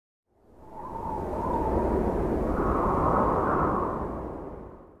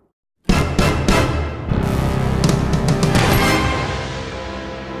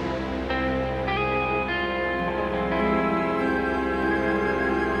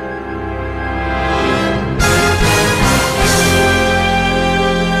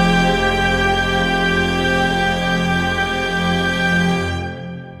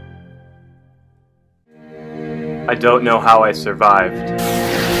don't know how I survived.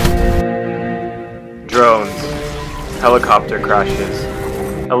 Drones, helicopter crashes,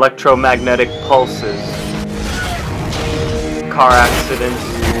 electromagnetic pulses, car accidents,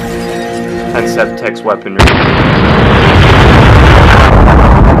 and Septex weaponry.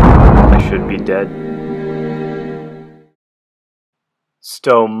 I should be dead.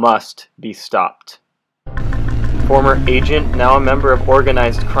 Sto must be stopped. Former agent, now a member of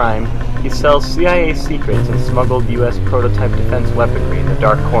organized crime, he sells CIA secrets and smuggled US prototype defense weaponry in the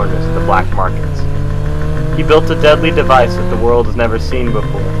dark corners of the black markets. He built a deadly device that the world has never seen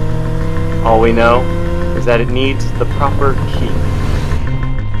before. All we know is that it needs the proper key.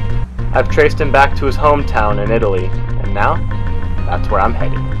 I've traced him back to his hometown in Italy, and now, that's where I'm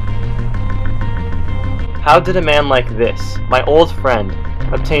headed. How did a man like this, my old friend,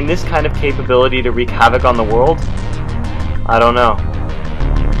 obtain this kind of capability to wreak havoc on the world? I don't know.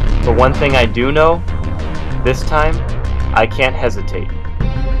 But one thing I do know, this time, I can't hesitate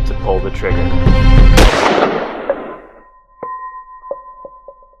to pull the trigger.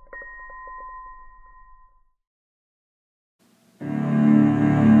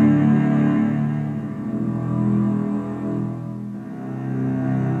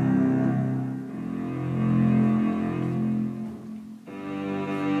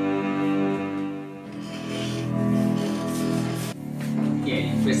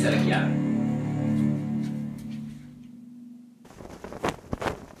 Questa è la chiave.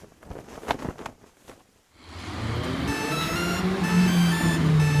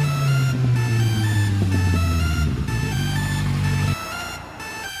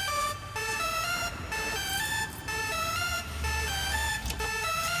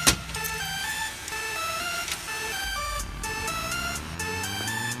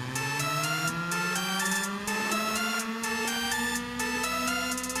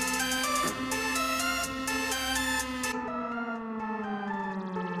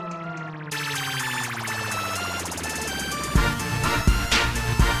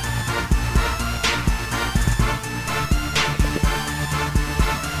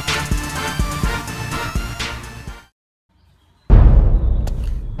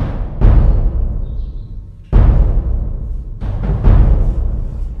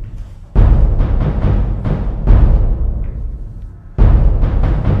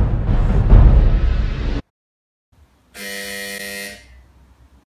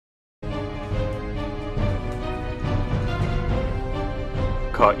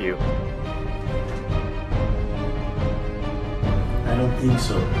 Caught you. I don't think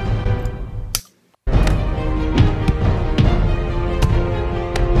so.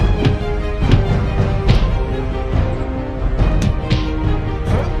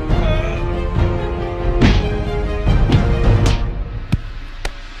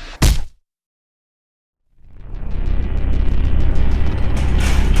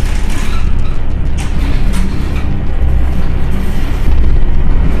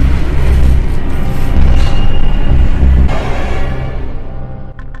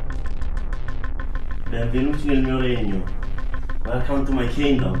 Benvenuti nel mio regno. Welcome to my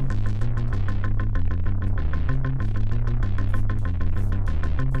kingdom.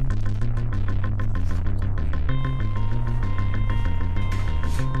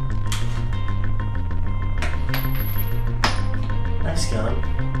 Nice gun.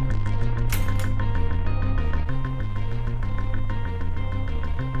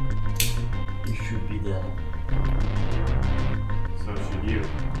 You should be dead. So should you.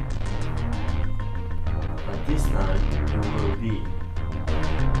 But this time, you will be.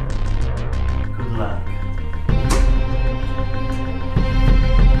 Good luck.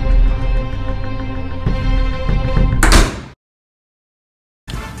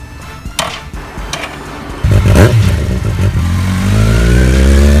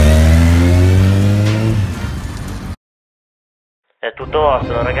 È tutto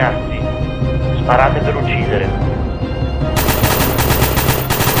vostro, ragazzi. Sparate per uccidere.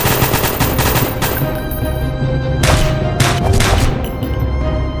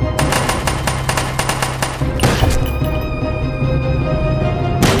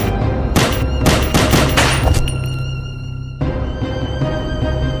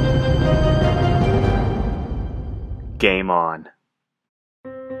 Game on.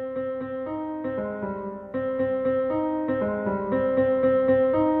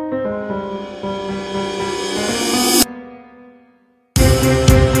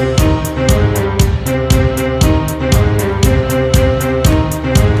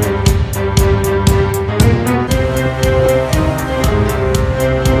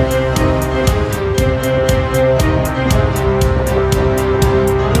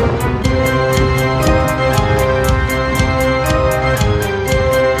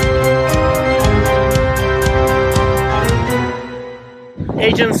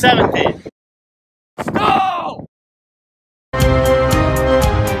 170. Sto!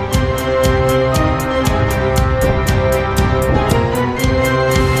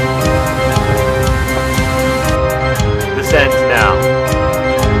 This ends now.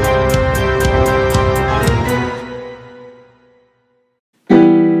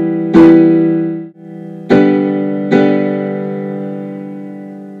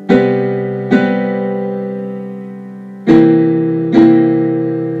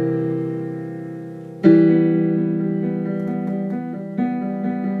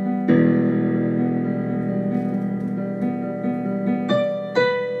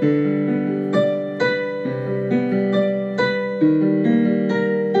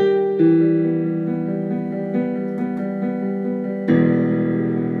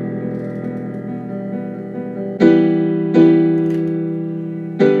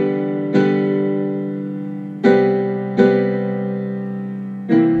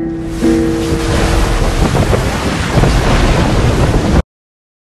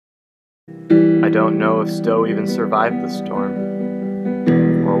 I don't know if Sto even survived the storm,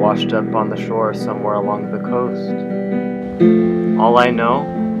 or washed up on the shore somewhere along the coast. All I know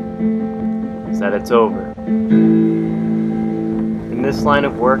is that it's over. In this line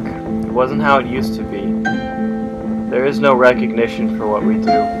of work, it wasn't how it used to be. There is no recognition for what we do.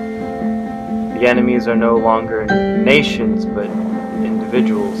 The enemies are no longer nations, but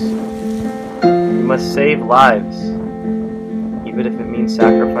individuals. We must save lives, even if it means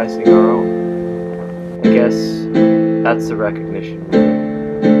sacrificing our own. I guess that's the recognition.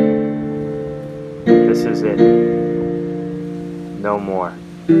 This is it. No more.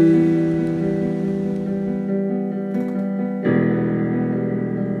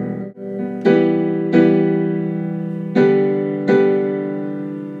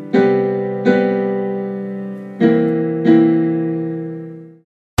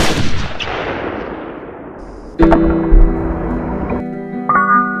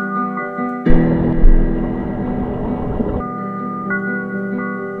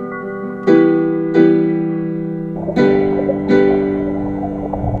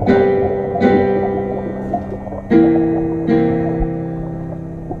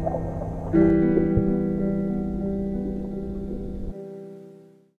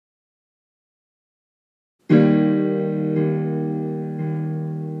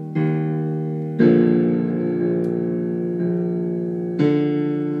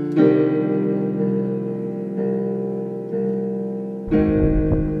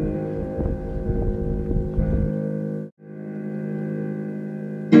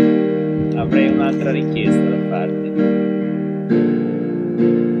 Avrei un'altra richiesta da farti.